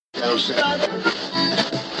We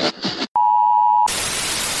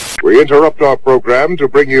interrupt our program to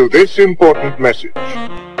bring you this important message.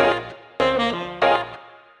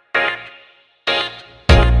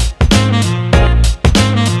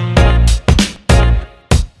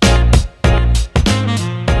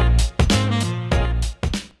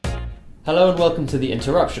 Hello and welcome to The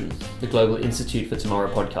Interruption, the Global Institute for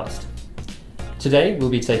Tomorrow podcast. Today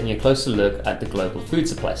we'll be taking a closer look at the global food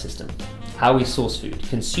supply system, how we source food,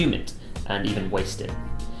 consume it, and even waste it.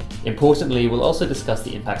 Importantly, we'll also discuss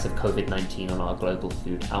the impacts of COVID-19 on our global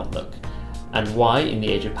food outlook, and why, in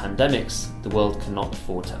the age of pandemics, the world cannot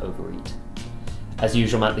afford to overeat. As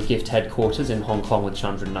usual, I'm at the GIFT headquarters in Hong Kong with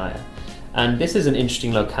Chandran Nair, and this is an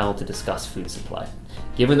interesting locale to discuss food supply,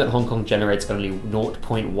 given that Hong Kong generates only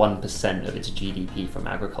 0.1% of its GDP from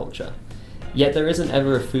agriculture. Yet there isn't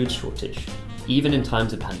ever a food shortage, even in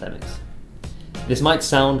times of pandemics. This might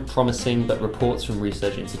sound promising, but reports from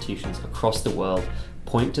research institutions across the world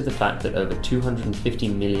point to the fact that over 250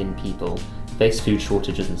 million people face food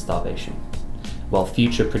shortages and starvation, while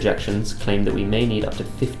future projections claim that we may need up to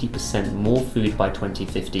 50% more food by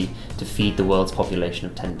 2050 to feed the world's population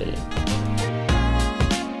of 10 billion.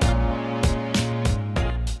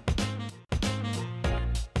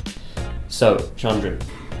 So, Chandran,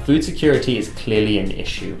 food security is clearly an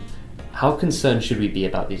issue. How concerned should we be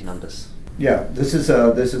about these numbers? Yeah, this is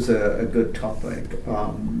a good topic.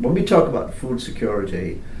 When we talk about food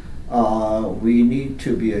security, we need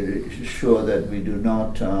to be sure that we do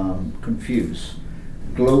not confuse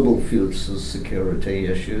global food security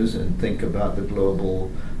issues and think about the global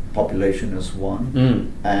population as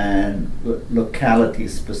one and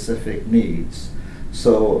locality-specific needs.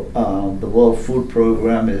 So the World Food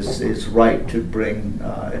Program is right to bring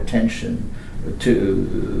attention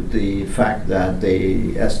to the fact that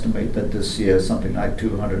they estimate that this year something like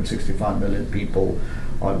 265 million people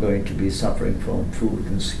are going to be suffering from food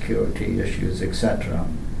insecurity issues, etc.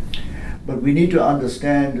 But we need to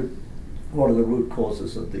understand what are the root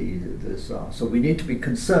causes of this. So we need to be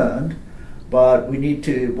concerned, but we need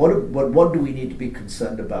to, what do we need to be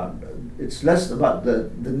concerned about? It's less about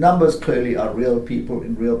the numbers. Clearly are real people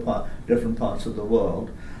in different parts of the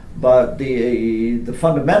world. But the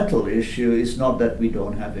fundamental issue is not that we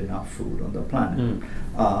don't have enough food on the planet.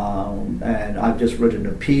 And I've just written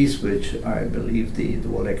a piece which I believe the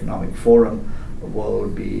World Economic Forum will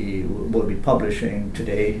be publishing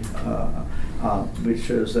today, which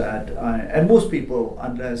shows that, and most people,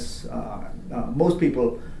 most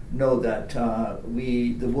people know that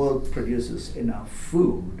the world produces enough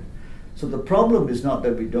food. So the problem is not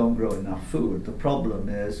that we don't grow enough food. The problem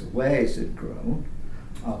is, where is it grown?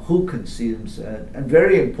 Who consumes it, and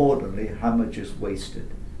very importantly, how much is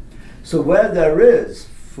wasted. So where there is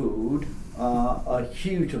food, a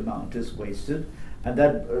huge amount is wasted, and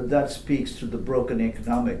that speaks to the broken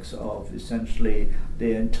economics of essentially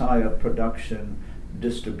the entire production,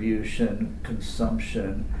 distribution,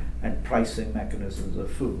 consumption, and pricing mechanisms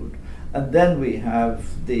of food. And then we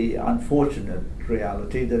have the unfortunate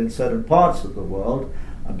reality that in certain parts of the world,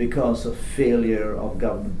 because of failure of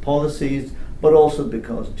government policies, but also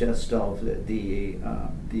because just of the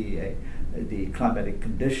climatic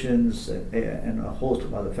conditions and a host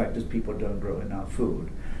of other factors, people don't grow enough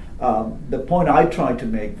food. The point I try to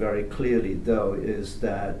make very clearly, though, is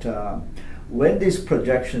that when these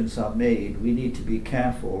projections are made, we need to be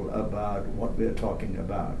careful about what we're talking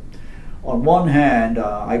about. On one hand,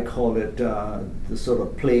 I call it the sort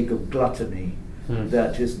of plague of gluttony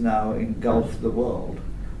that is now engulfed the world,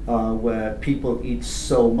 where people eat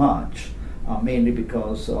so much, mainly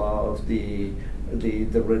because of the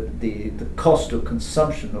cost of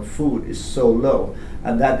consumption of food is so low,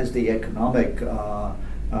 and that is the economic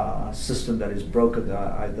system that is broken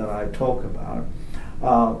that I talk about.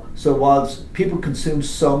 So whilst people consume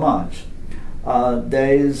so much,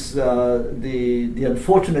 there is the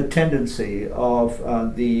unfortunate tendency of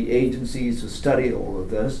the agencies who study all of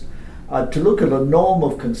this to look at a norm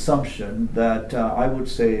of consumption that I would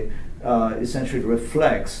say essentially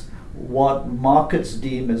reflects what markets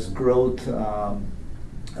deem as growth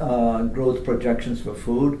projections for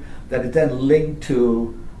food, that is then linked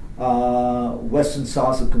to Western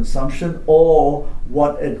styles of consumption or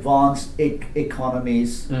what advanced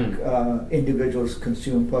economies individuals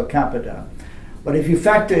consume per capita. But if you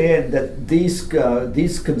factor in that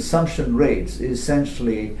these consumption rates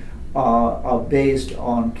essentially are based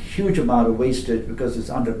on huge amount of wastage because it's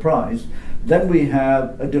underpriced, then we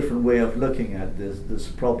have a different way of looking at this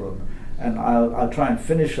problem. And I'll try and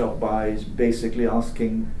finish off by basically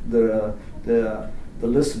asking the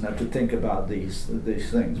listener to think about these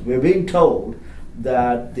things. We're being told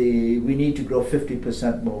that we need to grow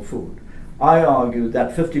 50% more food. I argue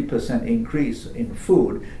that 50% increase in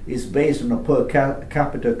food is based on a per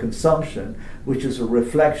capita consumption, which is a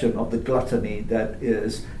reflection of the gluttony that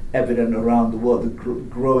is evident around the world, the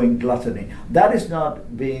growing gluttony. That is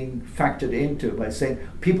not being factored into by saying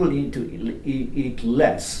people need to eat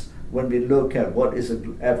less when we look at what is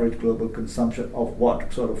an average global consumption of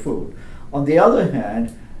what sort of food. On the other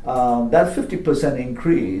hand, that 50%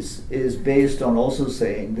 increase is based on also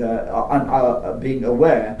saying that, being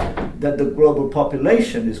aware that the global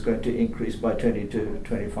population is going to increase by 20 to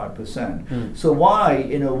 25%. So why,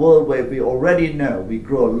 in a world where we already know we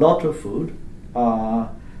grow a lot of food,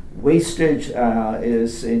 wastage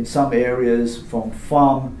is in some areas from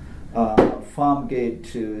farm gate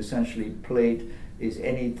to essentially plate is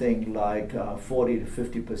anything like 40 to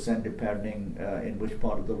 50% depending in which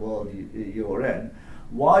part of the world you're in.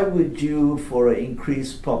 Why would you, for an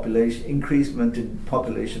increasement in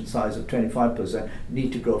population size of 25%,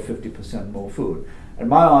 need to grow 50% more food? And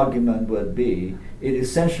my argument would be, it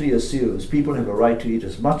essentially assumes people have a right to eat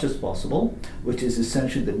as much as possible, which is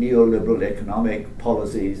essentially the neoliberal economic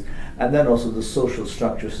policies, and then also the social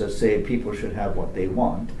structures that say people should have what they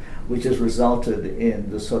want, which has resulted in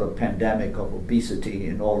the sort of pandemic of obesity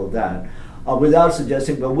and all of that. Without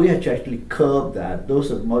suggesting, but we have to actually curb that.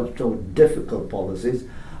 Those are much more difficult policies.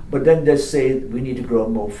 But then they say we need to grow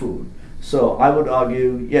more food. So I would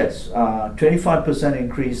argue, yes, 25%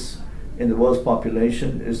 increase in the world's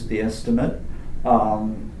population is the estimate.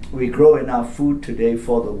 We grow enough food today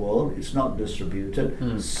for the world. It's not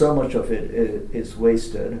distributed. So much of it is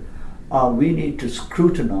wasted. We need to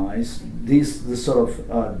scrutinize this sort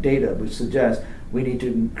of data which suggests we need to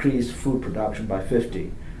increase food production by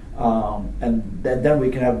 50. And then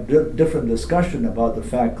we can have different discussion about the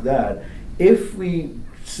fact that if we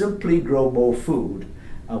simply grow more food,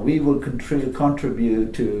 we will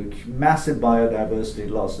contribute to massive biodiversity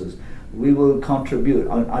losses. We will contribute,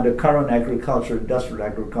 under current industrial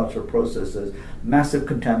agricultural processes, massive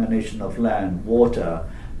contamination of land, water,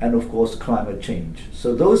 and of course climate change.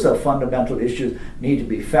 So those are fundamental issues need to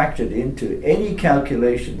be factored into any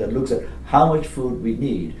calculation that looks at how much food we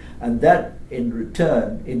need, and that in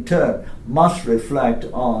turn must reflect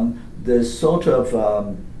on this sort of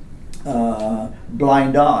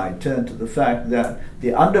blind eye turned to the fact that the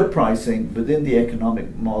underpricing within the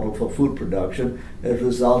economic model for food production has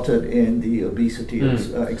resulted in the obesity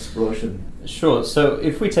explosion. Sure. So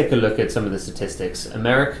if we take a look at some of the statistics,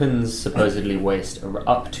 Americans supposedly waste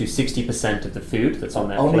up to 60% of the food that's on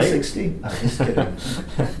their plate. Only 60? I'm just kidding.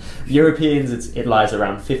 Europeans, it lies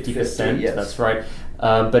around 50%. 50, yes. That's right.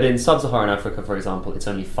 But in Sub-Saharan Africa, for example, it's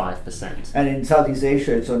only 5%. And in Southeast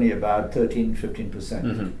Asia, it's only about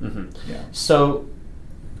 13-15%. Yeah. So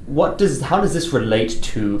how does this relate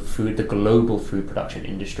to the global food production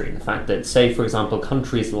industry? And the fact that, say, for example,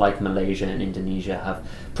 countries like Malaysia and Indonesia have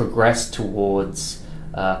progressed towards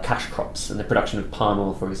cash crops and the production of palm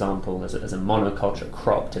oil, for example, as a monoculture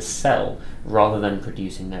crop to sell rather than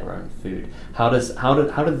producing their own food. How do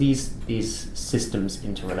these systems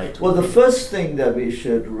interrelate? Well, the first thing that we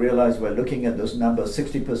should realize by looking at those numbers: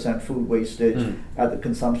 60% food wastage at the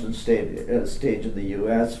consumption stage in the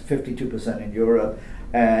US, 52% in Europe,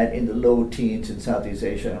 and in the low teens in Southeast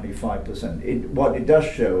Asia, only 5%. What it does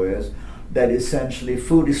show is that essentially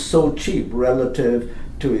food is so cheap relative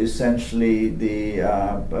to essentially the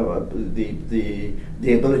ability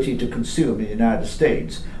to consume in the United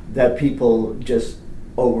States that people just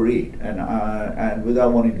overeat. And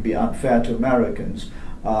without wanting to be unfair to Americans,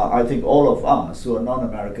 I think all of us who are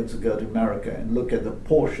non-Americans who go to America and look at the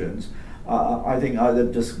portions, I think either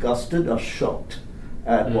disgusted or shocked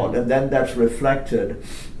at what, and then that's reflected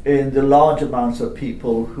in the large amounts of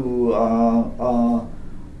people who are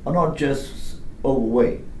not just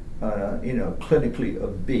overweight, clinically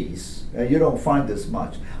obese. You don't find this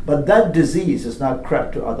much, but that disease has now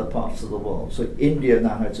crept to other parts of the world. So India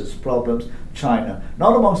now has its problems, China,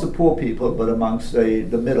 not amongst the poor people, but amongst the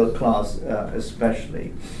middle class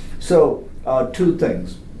especially. So two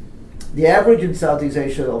things. The average in Southeast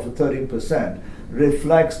Asia of 13%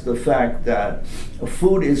 reflects the fact that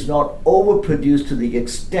food is not overproduced to the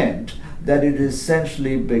extent that it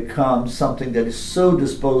essentially becomes something that is so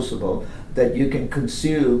disposable that you can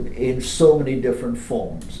consume in so many different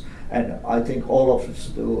forms. And I think all of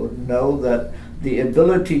us know that the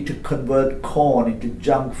ability to convert corn into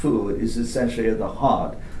junk food is essentially at the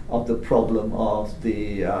heart of the problem of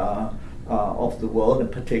the world,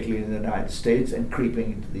 and particularly in the United States, and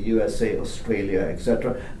creeping into the USA, Australia,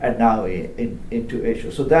 etc., and now into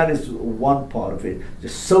Asia. So that is one part of it.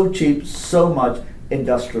 Just so cheap, so much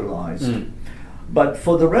industrialized. But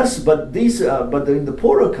for the rest, but in the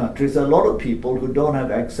poorer countries, there are a lot of people who don't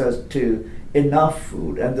have access to enough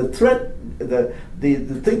food, and the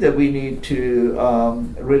thing that we need to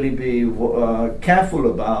really be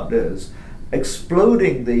careful about is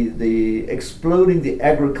exploding the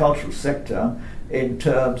agricultural sector in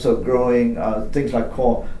terms of growing things like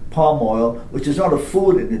palm oil, which is not a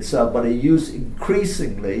food in itself, but is used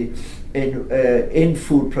increasingly in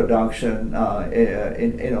food production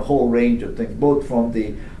in a whole range of things, both from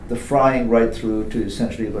the frying right through to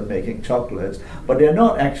essentially even making chocolates, but they're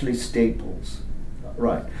not actually staples.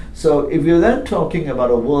 Right. So if you're then talking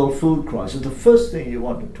about a world food crisis, the first thing you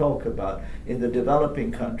want to talk about in the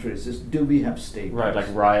developing countries is, do we have staples? Right,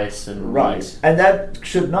 like rice and wheat. And that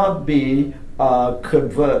should not be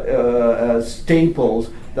staples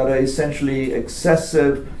that are essentially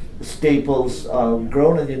excessive staples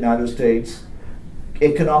grown in the United States,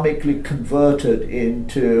 economically converted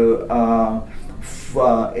into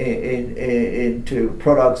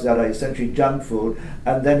products that are essentially junk food,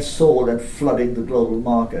 and then sold and flooding the global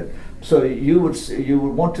market. So you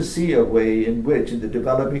would want to see a way in which, in the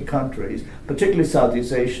developing countries, particularly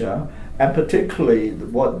Southeast Asia, and particularly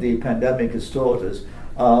what the pandemic has taught us,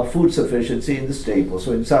 food sufficiency in the staples.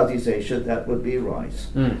 So in Southeast Asia, that would be rice.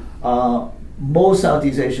 Most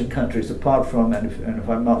Southeast Asian countries, apart from, and if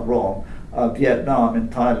I'm not wrong, Vietnam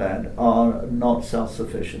and Thailand, are not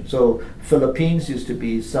self-sufficient. So Philippines used to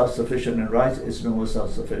be self-sufficient in rice; it's no more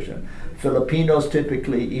self-sufficient. Filipinos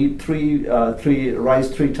typically eat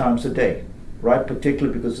rice three times a day, right?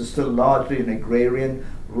 Particularly because it's still largely an agrarian,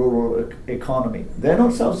 rural economy. They're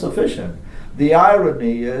not self-sufficient. The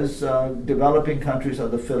irony is, developing countries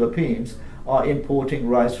like the Philippines are importing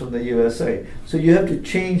rice from the USA. So you have to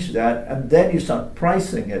change that, and then you start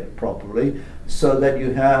pricing it properly, so that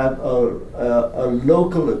you have a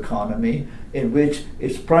local economy in which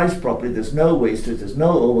it's priced properly, there's no wastage, there's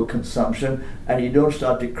no overconsumption, and you don't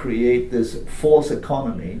start to create this false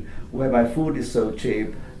economy whereby food is so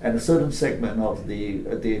cheap and a certain segment of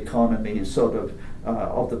the economy is sort of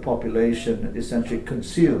the population essentially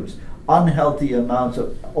consumes unhealthy amounts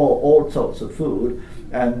of all sorts of food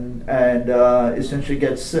and essentially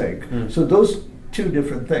gets sick. So those two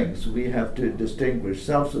different things we have to distinguish: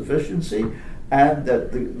 self-sufficiency and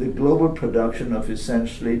that the global production of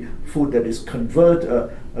essentially food that is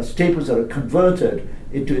staples that are converted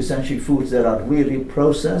into essentially foods that are really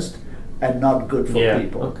processed and not good for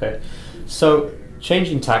people. Okay. So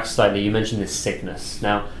changing tack slightly, you mentioned this sickness.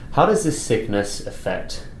 Now, how does this sickness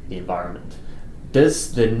affect the environment?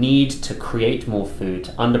 Does the need to create more food,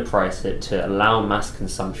 to underprice it, to allow mass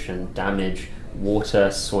consumption damage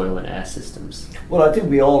water, soil and air systems? Well, I think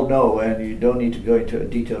we all know, and you don't need to go into a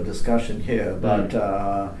detailed discussion here, but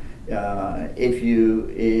if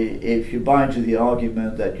you buy into the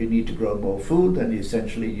argument that you need to grow more food, then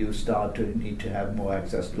essentially you start to need to have more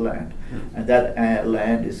access to land. And that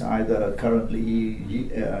land is either currently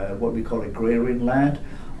what we call agrarian land,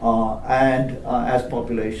 and as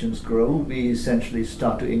populations grow, we essentially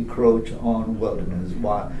start to encroach on wilderness,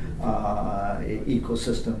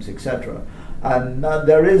 ecosystems, etc. And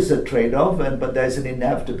there is a trade-off, but there's an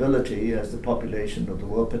inevitability as the population of the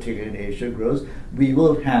world, particularly in Asia, grows. We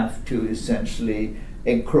will have to essentially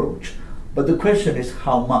encroach. But the question is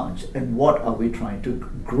how much and what are we trying to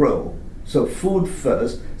grow? So food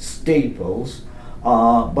first, staples,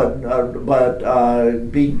 but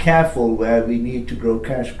being careful where we need to grow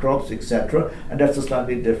cash crops, etc. And that's a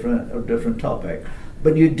slightly different topic.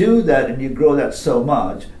 But you do that and you grow that so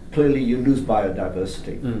much, clearly you lose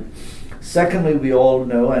biodiversity. Secondly, we all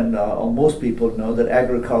know, or most people know, that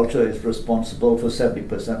agriculture is responsible for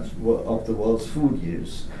 70% of the world's food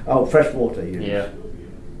use, freshwater use. Yeah.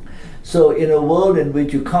 So in a world in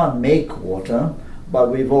which you can't make water,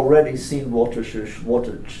 but we've already seen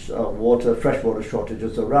freshwater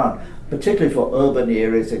shortages around, particularly for urban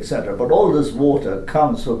areas, etc. But all this water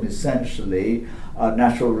comes from essentially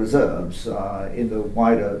natural reserves in the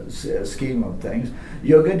wider scheme of things.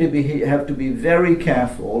 You're going to have to be very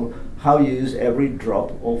careful how you use every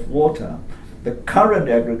drop of water. The current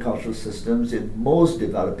agricultural systems in most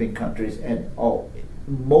developing countries and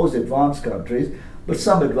most advanced countries, but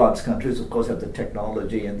some advanced countries of course have the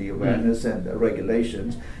technology and the awareness and the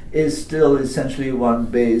regulations, is still essentially one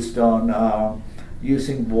based on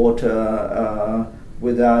using water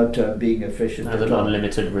without being efficient. As an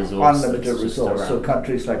unlimited resource. So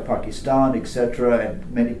countries like Pakistan, etc.,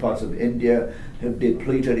 and many parts of India have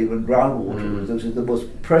depleted even groundwater resources, the most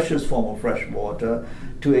precious form of fresh water,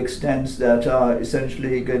 to extents that are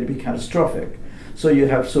essentially going to be catastrophic. So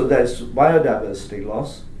there's biodiversity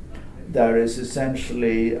loss. There is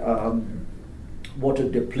essentially water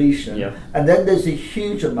depletion, Yeah. and then there's a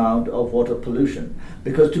huge amount of water pollution.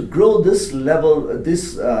 Because to grow this level, at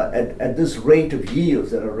this rate of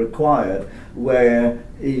yields that are required, where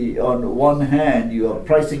on one hand you are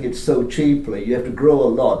pricing it so cheaply, you have to grow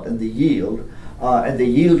a lot, and the yield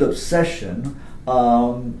obsession,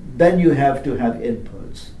 then you have to have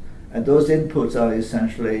inputs, and those inputs are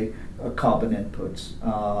essentially carbon inputs,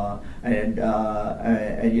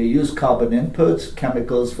 and you use carbon inputs,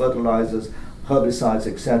 chemicals, fertilizers, herbicides,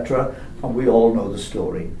 etc. And we all know the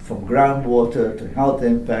story, from groundwater to health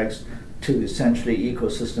impacts to essentially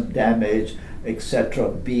ecosystem damage, etc.,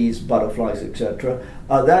 bees, butterflies, etc.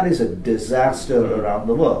 That is a disaster around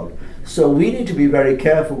the world. So we need to be very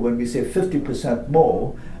careful when we say 50%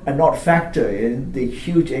 more, and not factor in the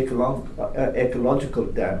huge ecological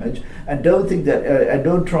damage, and don't think that, and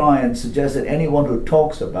don't try and suggest that anyone who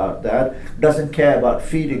talks about that doesn't care about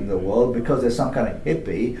feeding the world because there's some kind of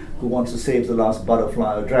hippie who wants to save the last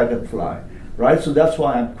butterfly or dragonfly, right? So that's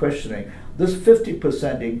why I'm questioning this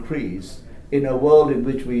 50% increase in a world in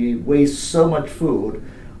which we waste so much food,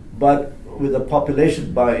 but with the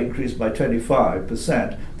population increased by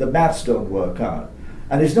 25%, the maths don't work out.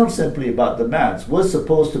 And it's not simply about the maths. We're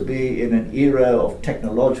supposed to be in an era of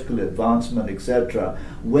technological advancement, etc.,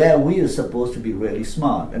 where we are supposed to be really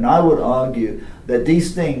smart. And I would argue that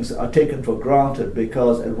these things are taken for granted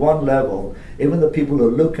because at one level, even the people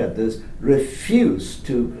who look at this refuse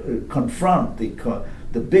to confront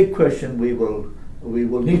the big question we will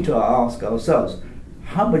need to ask ourselves: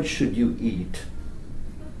 how much should you eat?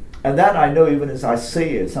 And that, I know, even as I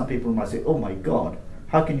say it, some people might say, "Oh my God,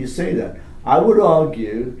 how can you say that?" I would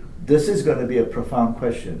argue this is going to be a profound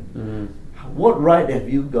question. Mm-hmm. What right have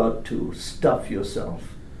you got to stuff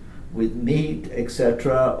yourself with meat,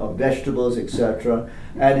 etc., or vegetables, etc.,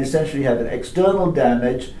 and essentially have an external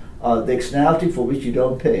damage, the externality for which you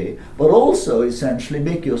don't pay, but also essentially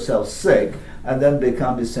make yourself sick and then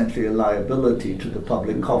become essentially a liability to the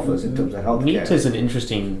public coffers in terms of healthcare? Meat is an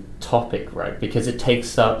interesting topic, right? Because it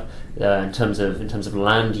takes up, in terms of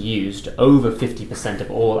land used, over 50%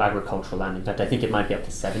 of all agricultural land. In fact, I think it might be up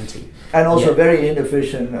to 70. And also very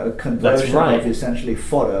inefficient conversion right. of essentially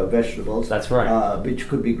fodder, vegetables. That's right. Which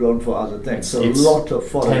could be grown for other things. So it's a lot of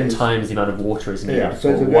fodder 10 times the amount of water is needed Yeah,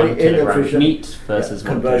 so it's for a very 1 kilogram of inefficient meat versus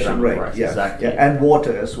 1 conversion kilogram rate. of rice. Yes. Exactly. Yeah, and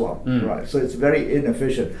water as well. Right. So it's very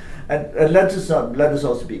inefficient. And let us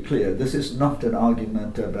also be clear. This is not an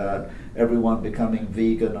argument about everyone becoming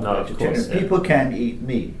vegan or No, vegetarian. of course, yeah. People can eat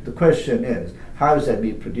meat. The question is, how is that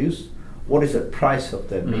meat produced? What is the price of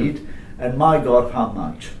that meat? And my God, how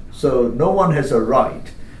much? So no one has a right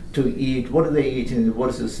to eat. What do they eat?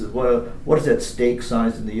 What is this? What is that steak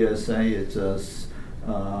size in the USA? It's a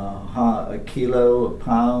kilo, a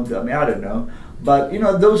pound. I mean, I don't know. But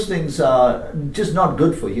those things are just not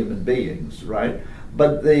good for human beings, right?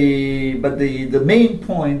 But the main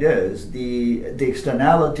point is the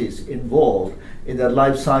externalities involved in that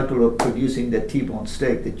life cycle of producing that T-bone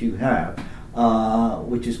steak that you have,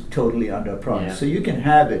 which is totally underpriced. Yeah. So you can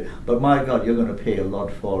have it, but my God, you're going to pay a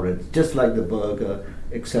lot for it, just like the burger,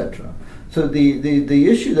 etc. So the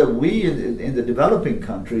issue that we in the developing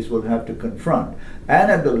countries will have to confront, and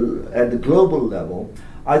at the global level,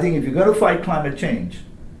 I think if you're going to fight climate change,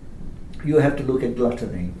 you have to look at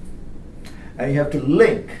gluttony. And you have to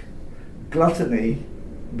link gluttony,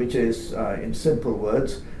 which is, in simple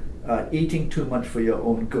words, eating too much for your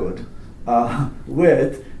own good,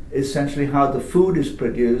 with essentially how the food is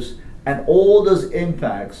produced and all those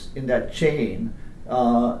impacts in that chain,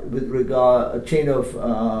 with regard a chain of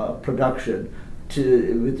production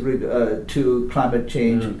to climate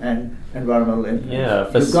change and environmental impacts.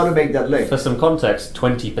 Yeah, you've got to make that link. For some context,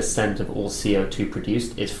 20% of all CO2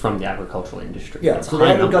 produced is from the agricultural industry. Yeah, That's so a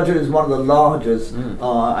high agriculture number. is one of the largest,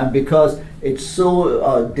 and because it's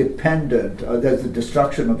so dependent, there's the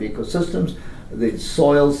destruction of ecosystems, the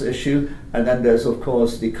soils issue, and then there's of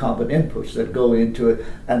course the carbon inputs that go into it,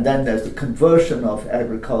 and then there's the conversion of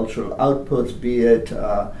agricultural outputs, be it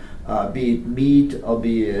meat, or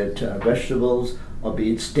be it vegetables, or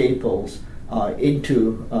be it staples,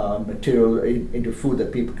 into material, into food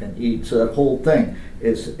that people can eat. So that whole thing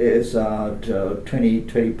is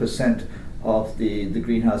 20% of the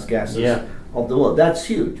greenhouse gases of the world. That's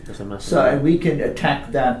huge. So, and we can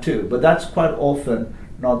attack that too, but that's quite often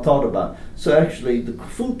not thought about. So actually the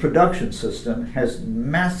food production system has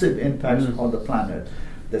massive impacts on the planet.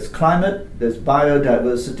 There's climate, there's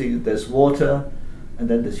biodiversity, there's water, and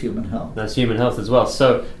then there's human health. There's human health as well.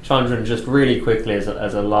 So Chandran, just really quickly as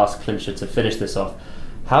a last clincher to finish this off,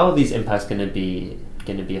 how are these impacts going to be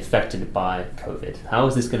affected by COVID? How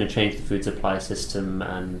is this going to change the food supply system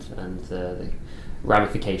and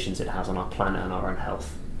ramifications it has on our planet and our own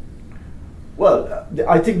health? Well,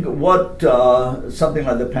 I think what something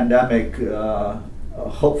like the pandemic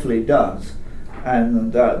hopefully does,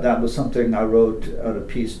 and that was something I wrote at a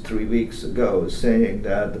piece 3 weeks ago, saying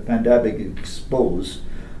that the pandemic exposed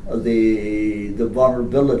the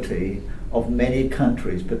vulnerability of many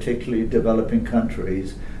countries, particularly developing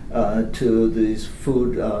countries, to these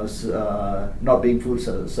food not being food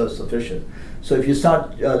self-sufficient. So if you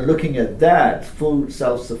start looking at that, food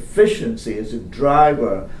self-sufficiency as a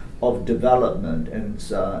driver of development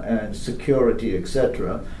and security,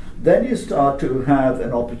 etc., then you start to have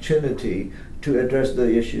an opportunity to address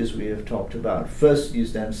the issues we have talked about. First, you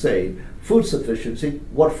then say, food sufficiency,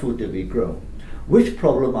 what food do we grow? Which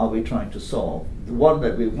problem are we trying to solve? The one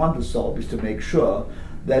that we want to solve is to make sure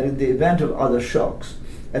that in the event of other shocks,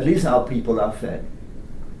 at least our people are fed.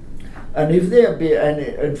 And if they are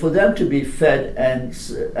and for them to be fed and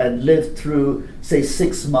live through, say,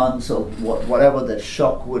 6 months of whatever that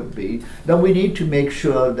shock would be, then we need to make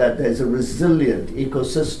sure that there's a resilient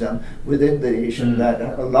ecosystem within the nation that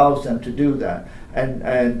allows them to do that,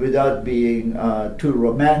 and without being too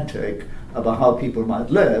romantic about how people might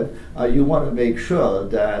live, you want to make sure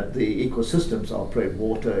that the ecosystems operate,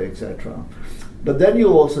 water, etc. But then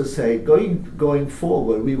you also say, going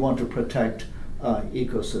forward, we want to protect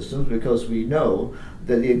ecosystems, because we know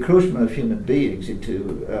that the encroachment of human beings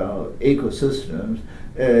into ecosystems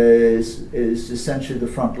is essentially the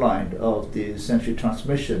front line of the essentially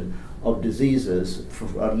transmission of diseases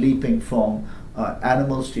leaping from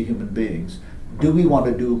animals to human beings. Do we want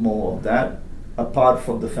to do more of that, apart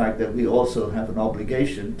from the fact that we also have an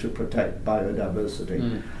obligation to protect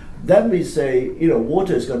biodiversity? Then we say,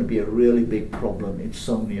 water is going to be a really big problem in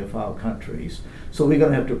so many of our countries. So we're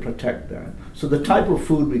going to have to protect that. So the type of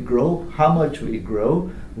food we grow, how much we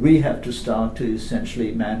grow, we have to start to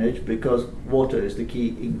essentially manage, because water is the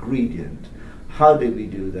key ingredient. How do we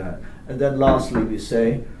do that? And then lastly, we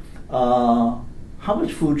say, how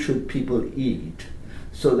much food should people eat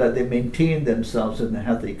so that they maintain themselves in a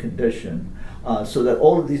healthy condition? So that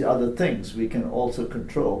all of these other things we can also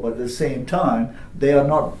control, but at the same time, they are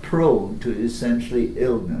not prone to essentially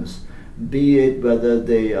illness, be it whether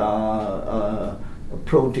they are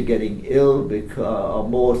prone to getting ill, are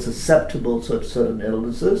more susceptible to certain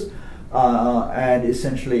illnesses, and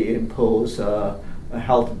essentially impose a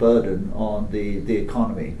health burden on the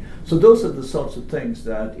economy. So those are the sorts of things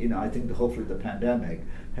that I think hopefully the pandemic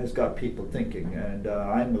has got people thinking, and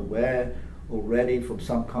I'm aware already from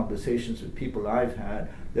some conversations with people I've had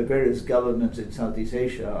that various governments in Southeast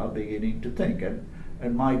Asia are beginning to think, and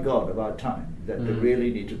my God, about time that they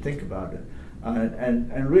really need to think about it,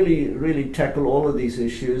 and really tackle all of these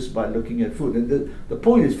issues by looking at food. And the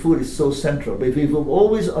point is, food is so central. But if we've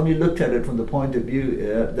always only looked at it from the point of view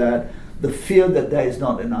that the fear that there is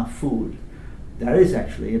not enough food, there is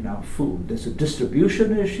actually enough food. There's a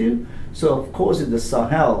distribution issue. So of course in the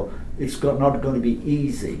Sahel, it's not going to be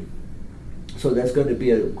easy. So there's going to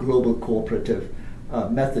be a global cooperative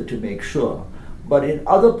method to make sure. But in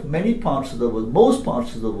many parts of the world, most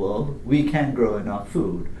parts of the world, we can grow enough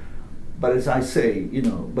food. But as I say,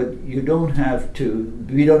 but we don't have to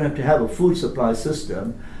have a food supply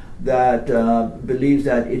system that believes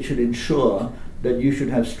that it should ensure that you should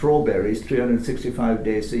have strawberries 365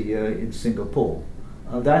 days a year in Singapore.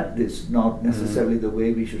 That is not necessarily the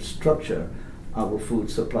way we should structure our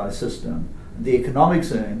food supply system. The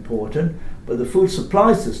economics are important, but the food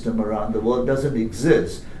supply system around the world doesn't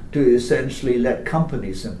exist to essentially let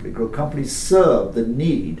companies simply grow. Companies serve the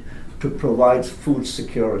need to provide food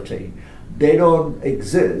security. They don't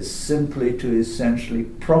exist simply to essentially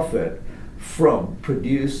profit from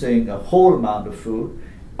producing a whole amount of food,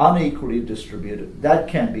 unequally distributed. That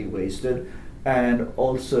can be wasted, and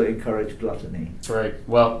also encourage gluttony. Great.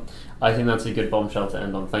 Well, I think that's a good bombshell to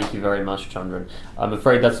end on. Thank you very much, Chandran. I'm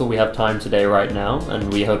afraid that's all we have time today right now,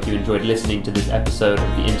 and we hope you enjoyed listening to this episode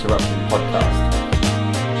of the Interruption podcast.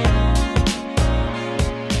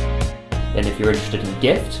 And if you're interested in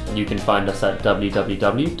gift, you can find us at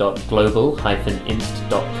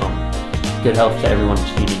www.global-inst.com. Good health to everyone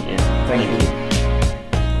tuning in. Thank you.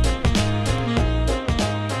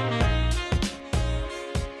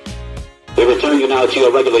 We return you now to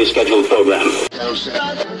your regularly scheduled program.